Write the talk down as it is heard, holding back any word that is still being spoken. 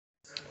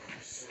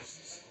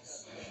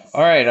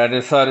Alright, I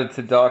decided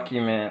to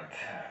document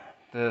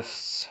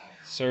this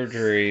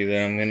surgery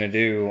that I'm going to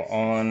do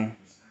on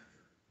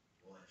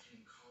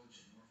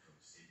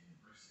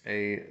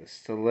a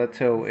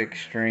Stiletto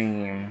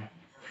Extreme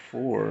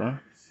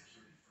 4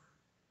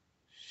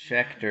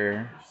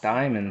 Schecter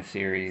Diamond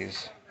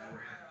Series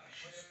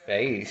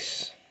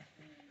bass.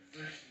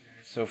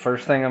 So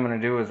first thing I'm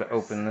going to do is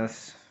open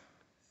this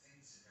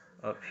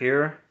up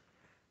here,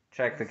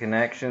 check the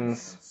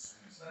connections.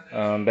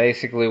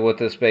 Basically what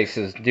this bass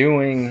is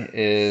doing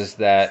is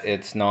that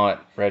it's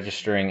not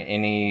registering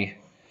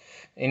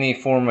any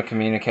form of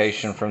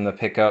communication from the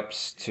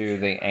pickups to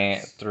the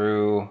amp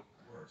through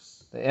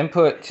the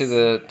input to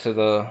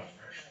the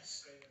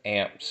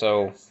amp.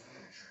 So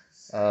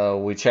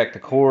we checked the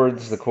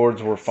cords. The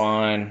cords were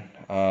fine.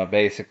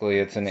 Basically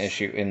it's an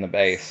issue in the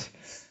bass.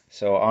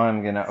 So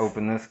I'm gonna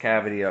open this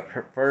cavity up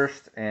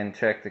first and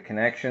check the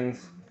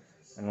connections,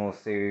 and we'll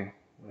see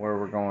where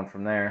we're going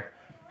from there.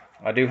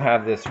 I do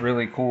have this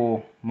really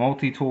cool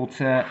multi-tool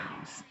set.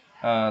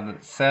 I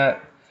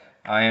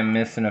am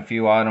missing a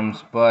few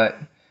items, but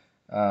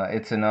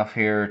it's enough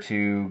here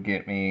to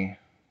get me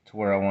to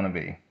where I want to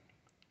be.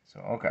 So,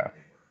 okay.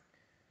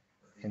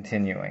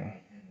 Continuing.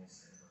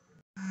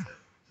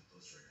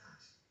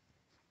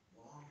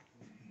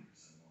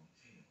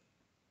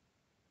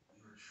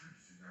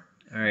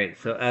 Alright,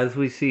 so as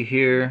we see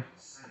here,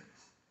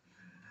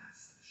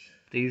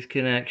 these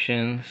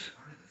connections,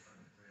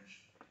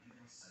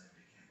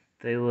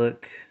 they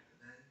look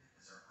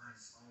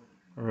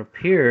or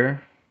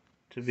appear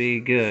to be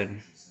good.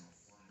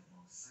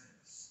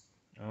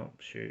 Oh,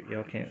 shoot,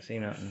 y'all can't see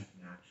nothing.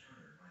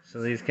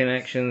 So these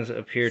connections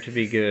appear to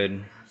be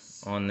good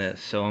on this.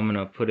 So I'm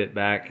going to put it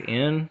back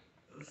in,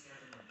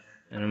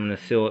 and I'm going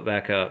to seal it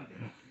back up.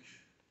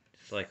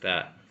 Just like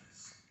that.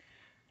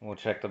 We'll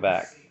check the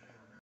back.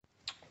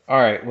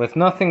 Alright, with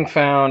nothing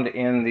found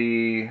in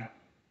the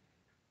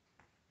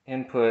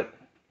input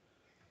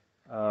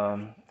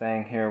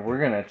thing here, we're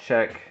going to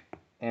check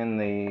in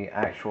the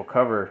actual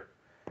cover.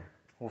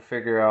 We'll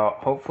figure out,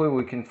 hopefully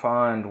we can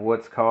find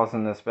what's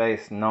causing this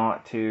bass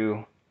not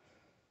to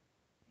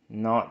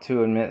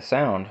emit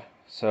sound.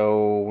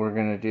 So we're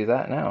going to do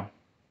that now.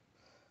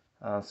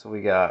 So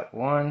we got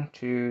 1,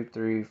 2,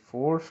 3,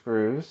 4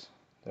 screws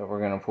that we're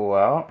going to pull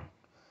out,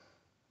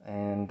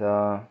 and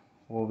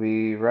we'll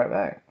be right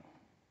back.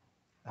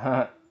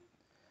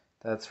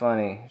 That's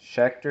funny.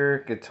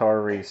 Schecter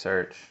Guitar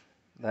Research.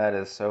 That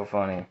is so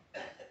funny,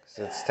 because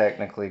it's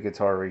technically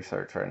guitar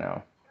research right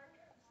now.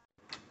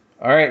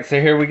 Alright, so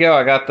here we go.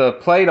 I got the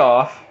plate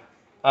off.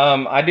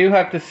 I do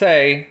have to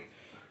say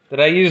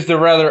that I used a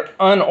rather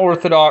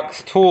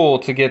unorthodox tool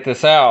to get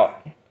this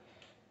out.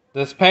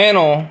 This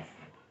panel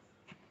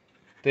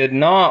did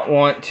not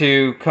want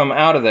to come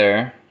out of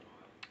there.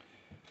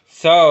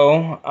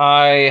 So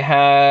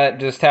I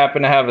just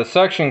happened to have a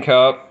suction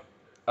cup,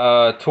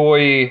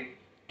 toy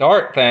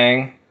dart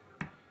thing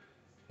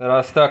that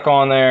I stuck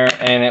on there,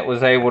 and it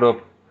was able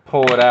to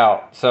pull it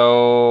out.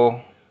 So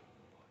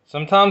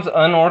sometimes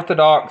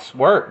unorthodox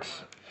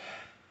works.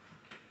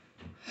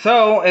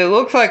 So it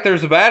looks like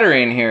there's a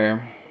battery in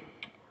here.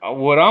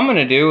 What I'm going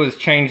to do is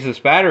change this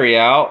battery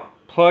out,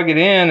 plug it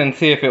in, and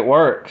see if it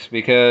works,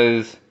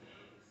 because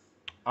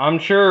I'm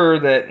sure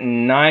that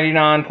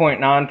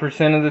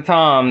 99.9% of the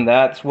time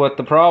that's what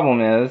the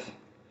problem is.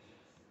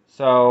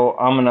 So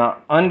I'm going to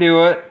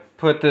undo it,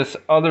 put this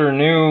other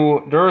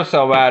new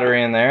Duracell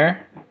battery in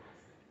there,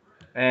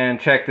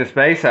 and check this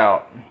bass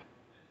out.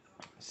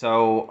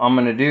 So I'm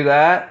going to do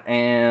that,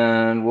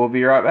 and we'll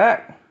be right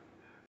back.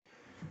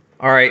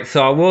 Alright,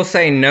 so I will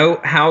say,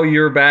 note how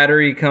your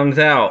battery comes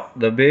out.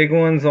 The big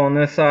one's on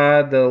this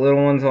side, the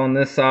little one's on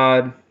this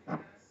side.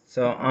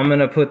 So I'm going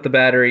to put the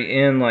battery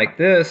in like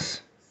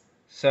this,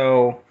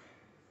 so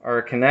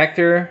our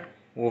connector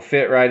will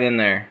fit right in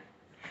there.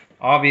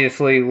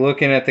 Obviously,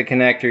 looking at the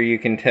connector, you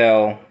can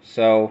tell,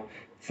 so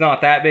it's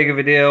not that big of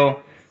a deal.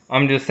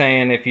 I'm just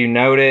saying, if you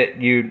note it,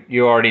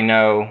 you already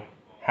know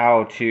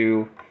how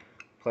to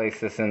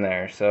place this in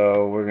there.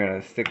 So we're going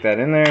to stick that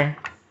in there.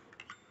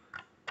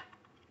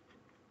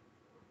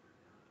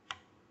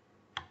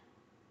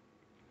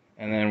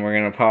 And then we're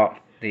going to pop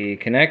the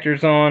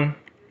connectors on.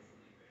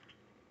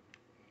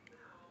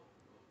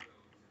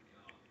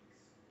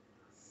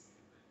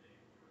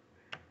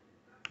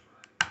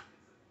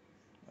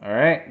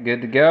 Alright,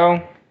 good to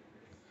go.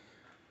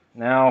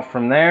 Now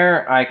from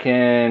there, I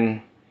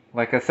can,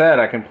 like I said,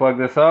 I can plug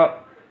this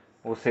up.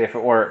 We'll see if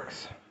it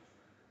works.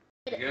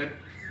 Good?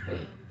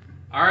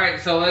 Alright,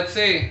 so let's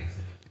see.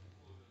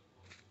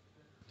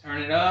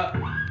 Turn it up.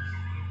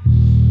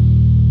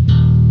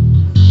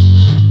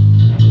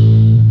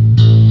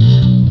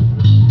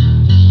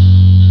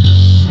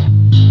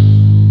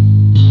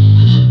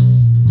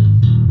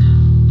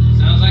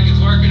 Sounds like it's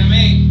working to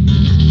me.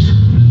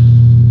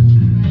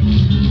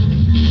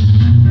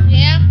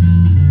 Yeah.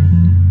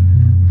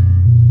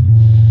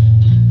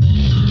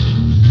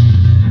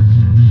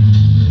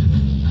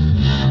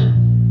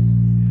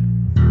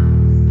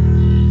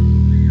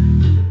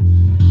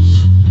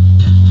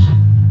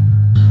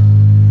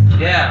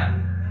 Yeah.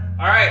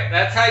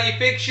 That's how you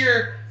fix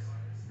your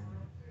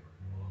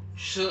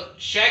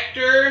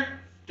Schecter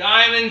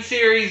Diamond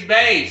Series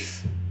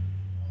bass.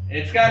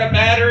 It's got a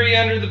battery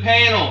under the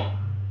panel.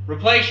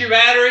 Replace your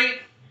battery,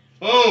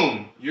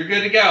 boom, you're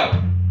good to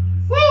go.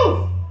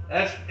 Woo!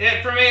 That's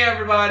it for me,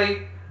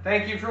 everybody.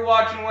 Thank you for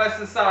watching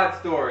Wes's Side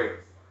Story.